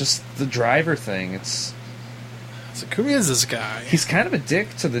just the driver thing, it's... It's like, who is this guy? He's kind of a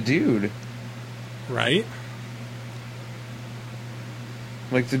dick to the dude. Right?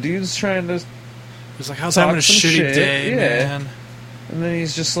 Like, the dude's trying to... He's like, how's Talk having a some shitty shit, day, yeah. man? And then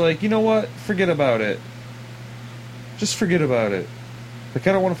he's just like, you know what? Forget about it. Just forget about it. Like,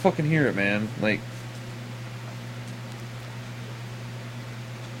 I don't want to fucking hear it, man. Like...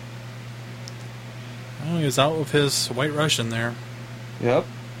 Oh, he was out with his White Russian there. Yep.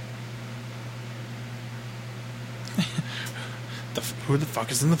 Who the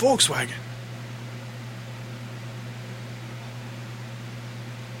fuck is in the Volkswagen?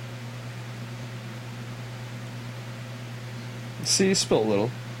 See, you spilled a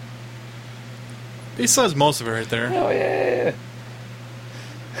little. He says most of it right there. Oh, yeah.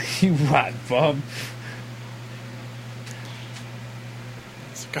 You rotten bum.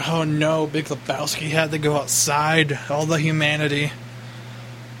 It's like, oh no, Big Lebowski had to go outside. All the humanity.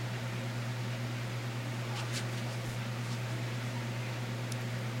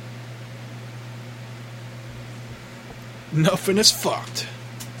 Nothing is fucked.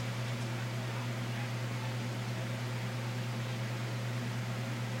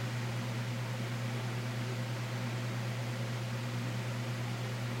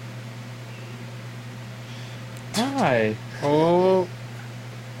 Hi. Oh.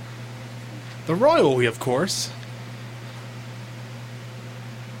 The royal, of course.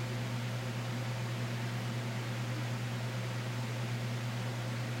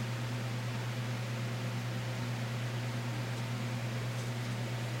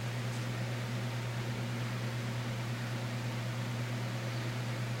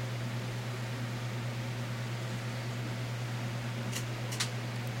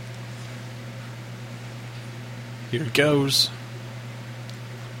 Here it goes.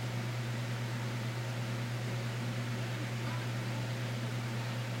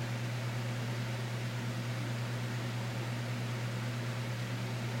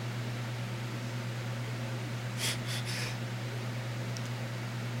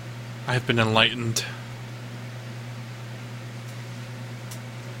 I've been enlightened.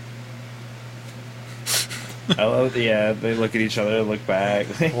 I love, yeah, they look at each other, look back.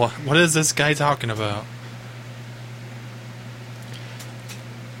 What is this guy talking about?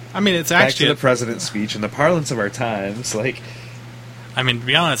 I mean, it's Back actually to the president's speech in the parlance of our times. Like, I mean, to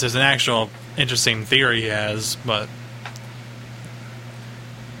be honest, there's an actual interesting theory he has, but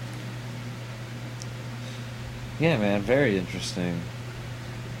yeah, man, very interesting.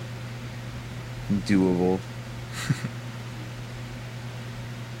 Doable.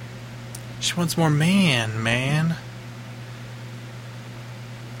 She wants more man.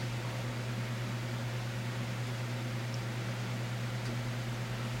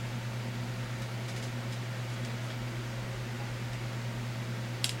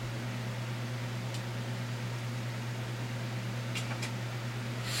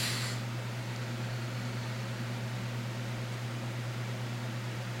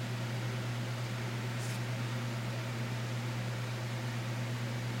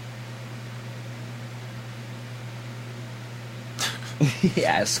 He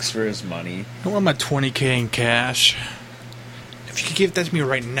asks for his money. I want my $20K in cash. If you could give that to me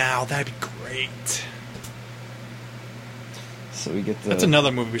right now, that'd be great. So we get the... That's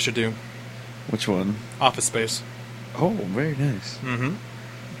another movie we should do. Which one? Office Space. Oh, very nice. Mm-hmm.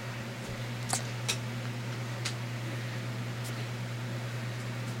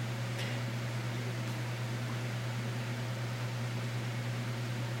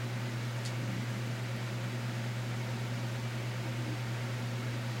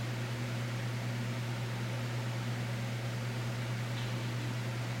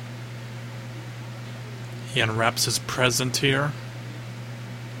 He unwraps his present here.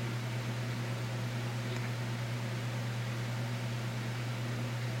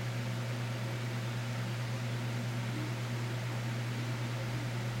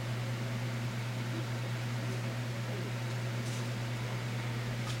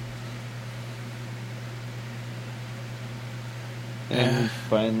 And we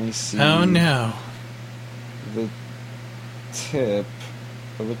finally see Oh no. the tip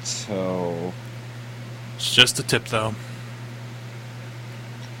of a toe. It's just a tip, though.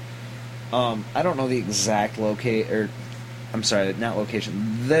 I don't know the exact I'm sorry, not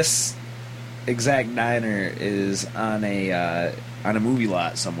location. This exact diner is on a movie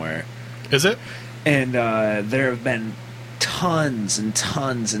lot somewhere. Is it? And there have been tons and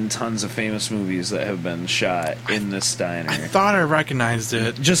tons and tons of famous movies that have been shot in this diner. I thought I recognized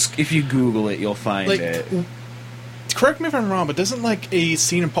it. Just if you Google it, you'll find Like, it. correct me if I'm wrong, but doesn't like a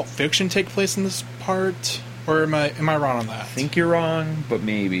scene in Pulp Fiction take place in this part? Or am I wrong on that? I think you're wrong, but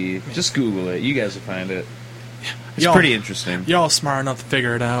maybe. Just Google it. You guys will find it. It's Y'all- pretty interesting. Y'all smart enough to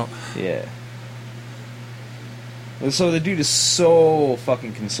figure it out. Yeah. So the dude is so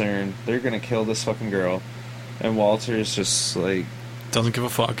fucking concerned. They're gonna kill this fucking girl. And Walter is just like, Doesn't give a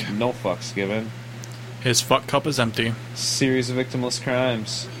fuck. no fucks given. His fuck cup is empty. Series of victimless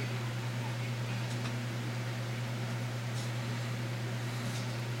crimes.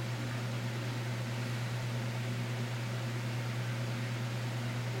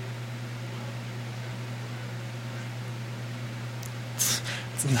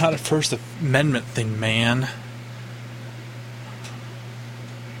 It's not a First Amendment thing, man.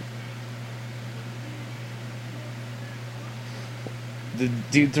 The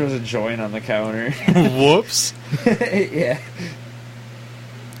dude throws a joint on the counter. Whoops. Yeah.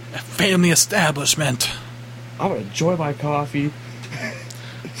 A family establishment. I'm gonna enjoy my coffee.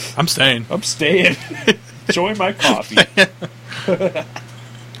 I'm staying. I'm staying. Enjoy my coffee.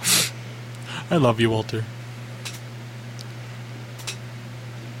 I love you, Walter.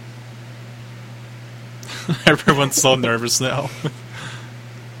 Everyone's so nervous now.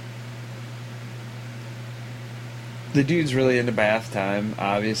 The dude's really into bath time,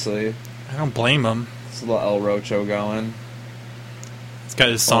 obviously. I don't blame him. It's a little El Rocho going. He's got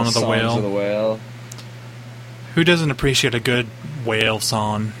his Song of the Songs Whale. of the Whale. Who doesn't appreciate a good whale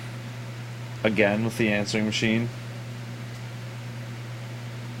song? Again with the answering machine.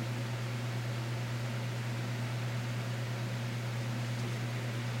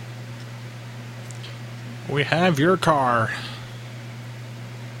 We have your car.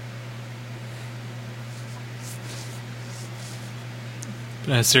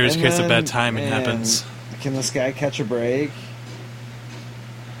 In a serious And case of then, bad timing man, happens. Can this guy catch a break?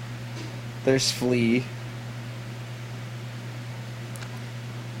 There's Flea.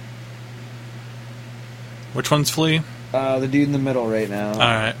 Which one's Flea? The dude in the middle right now.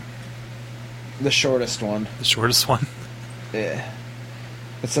 Alright. The shortest one. The shortest one. Yeah.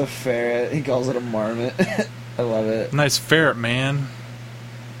 It's a ferret. He calls it a marmot. I love it. Nice ferret, man.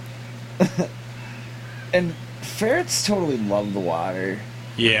 And ferrets totally love the water.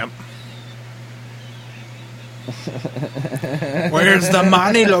 Yeah. Where's the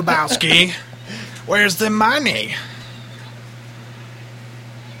money, Lebowski? Where's the money?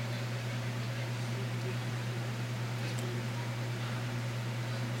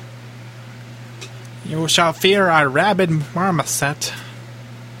 You shall fear our rabid marmoset.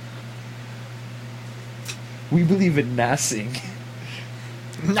 We believe in nothing.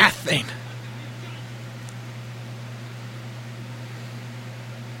 Nothing.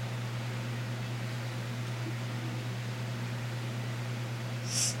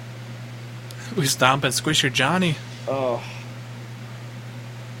 Squeeze Stomp and Squish Your Johnny. Oh.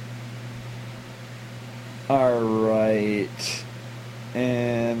 Alright.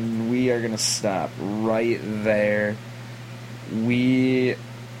 And we are going to stop right there. We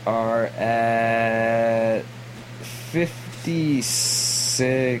are at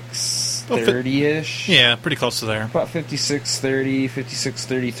 56:30-ish. Yeah, pretty close to there. About 56:30,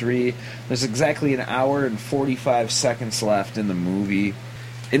 56:33. There's exactly an hour and 45 seconds left in the movie.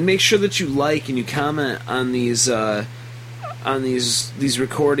 And make sure that you like and you comment on these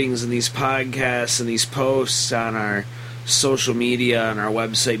recordings and these podcasts and these posts on our social media and our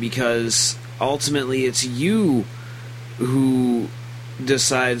website, because ultimately it's you who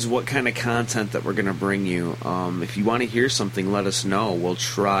decides what kind of content that we're going to bring you. If you want to hear something, let us know. We'll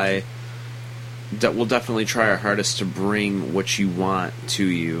definitely try our hardest to bring what you want to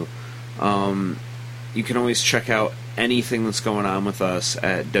you. You can always check out anything that's going on with us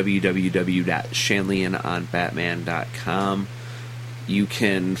at www.shanleyandonbatman.com. You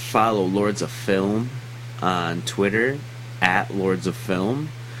can follow Lords of Film on Twitter at Lords of Film.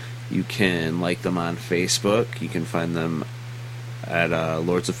 You can like them on Facebook. You can find them at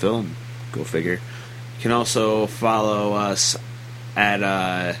Lords of Film. Go figure. You can also follow us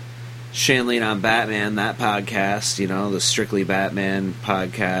at Shanley and on Batman, that podcast, the Strictly Batman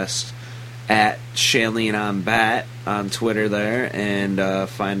podcast, at Shanley and on Bat on Twitter there, and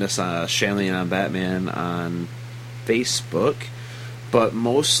find us Shanley and on Batman on Facebook. But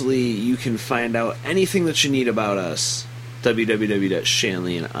mostly you can find out anything that you need about us,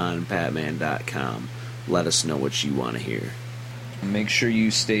 www.shanleyandonbatman.com. Let us know what you want to hear. Make sure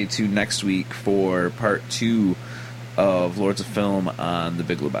you stay tuned next week for part 2 of Lords of Film on The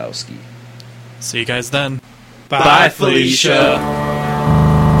Big Lebowski. See you guys then. Bye, Felicia.